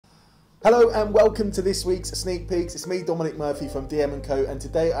Hello and welcome to this week's Sneak Peeks. It's me, Dominic Murphy from DM & Co, and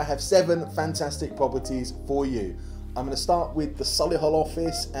today I have 7 fantastic properties for you. I'm going to start with the Solihull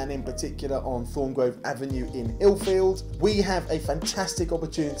office, and in particular on Thorngrove Avenue in Hillfield. We have a fantastic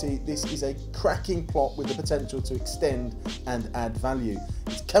opportunity. This is a cracking plot with the potential to extend and add value.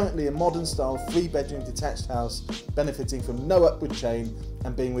 It's currently a modern style 3-bedroom detached house benefiting from no upward chain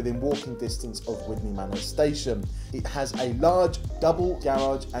and being within walking distance of Widney Manor Station. It has a large double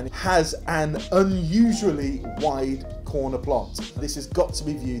garage and it has an unusually wide corner plot. This has got to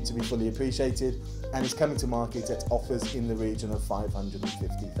be viewed to be fully appreciated and is coming to market at offers in the region of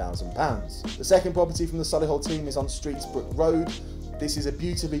 £550,000. The second property from the Solihull team is on Streetsbrook Road. This is a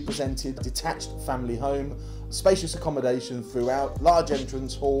beautifully presented detached family home, spacious accommodation throughout, large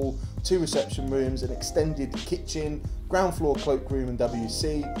entrance hall, 2 reception rooms, an extended kitchen, ground floor cloakroom and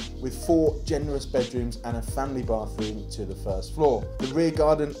WC, with 4 generous bedrooms and a family bathroom to the first floor. The rear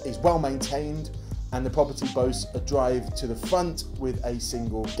garden is well maintained, and the property boasts a drive to the front with a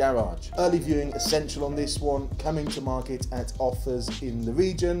single garage. Early viewing essential on this one, coming to market at offers in the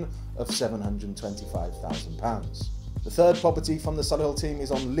region of £725,000. The third property from the Solihull team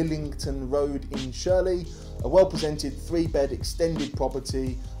is on Lillington Road in Shirley, a well-presented 3-bed extended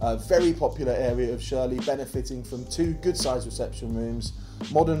property, a very popular area of Shirley, benefiting from 2 good-sized reception rooms,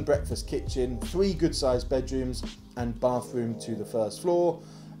 modern breakfast kitchen, 3 good-sized bedrooms and bathroom to the first floor.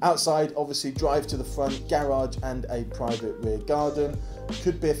 Outside, obviously, drive to the front, garage and a private rear garden.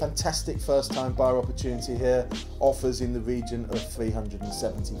 Could be a fantastic first-time buyer opportunity here. Offers in the region of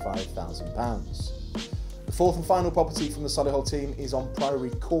 £375,000. The fourth and final property from the Solihull team is on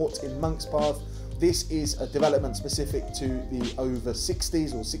Priory Court in Monkspath. This is a development specific to the over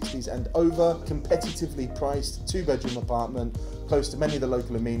 60s or 60s and over, competitively priced 2-bedroom apartment, close to many of the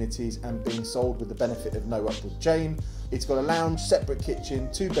local amenities and being sold with the benefit of no upward chain. It's got a lounge, separate kitchen,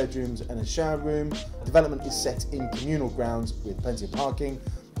 2 bedrooms and a shower room. Development is set in communal grounds with plenty of parking.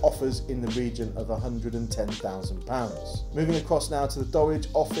 Offers in the region of £110,000. Moving across now to the Dorridge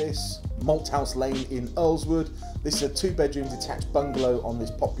office, Malthouse Lane in Earlswood. This is a 2-bedroom detached bungalow on this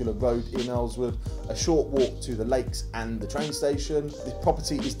popular road in Earlswood, a short walk to the lakes and the train station. The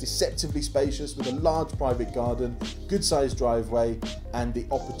property is deceptively spacious with a large private garden, good sized driveway and the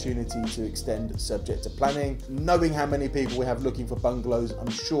opportunity to extend subject to planning. Knowing how many people we have looking for bungalows,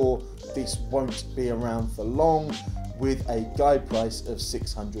 I'm sure this won't be around for long, with a guide price of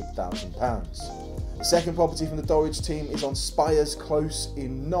 £600,000. The second property from the Dorridge team is on Spires Close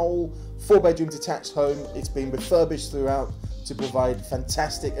in Knoll, 4-bedroom detached home. It's been refurbished throughout to provide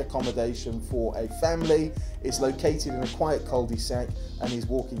fantastic accommodation for a family. It's located in a quiet cul-de-sac and is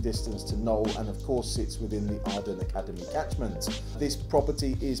walking distance to Knoll, and of course sits within the Arden Academy catchment. This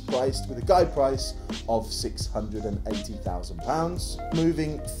property is priced with a guide price of £680,000.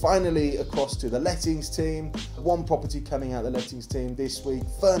 Moving finally across to the lettings team, one property coming out the lettings team this week,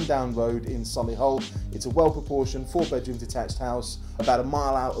 Ferndown Road in Solihull. It's a well-proportioned 4-bedroom detached house about a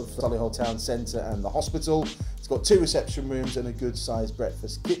mile out of Solihull town centre and the hospital. It's got 2 reception rooms and a good-sized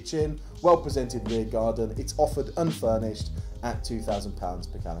breakfast kitchen, well-presented rear garden. It's offered unfurnished at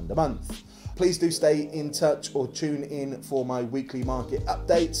 £2,000 per calendar month. Please do stay in touch or tune in for my weekly market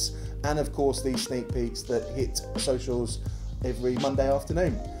updates and of course these sneak peeks that hit socials every Monday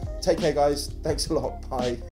afternoon. Take care guys, thanks a lot, bye.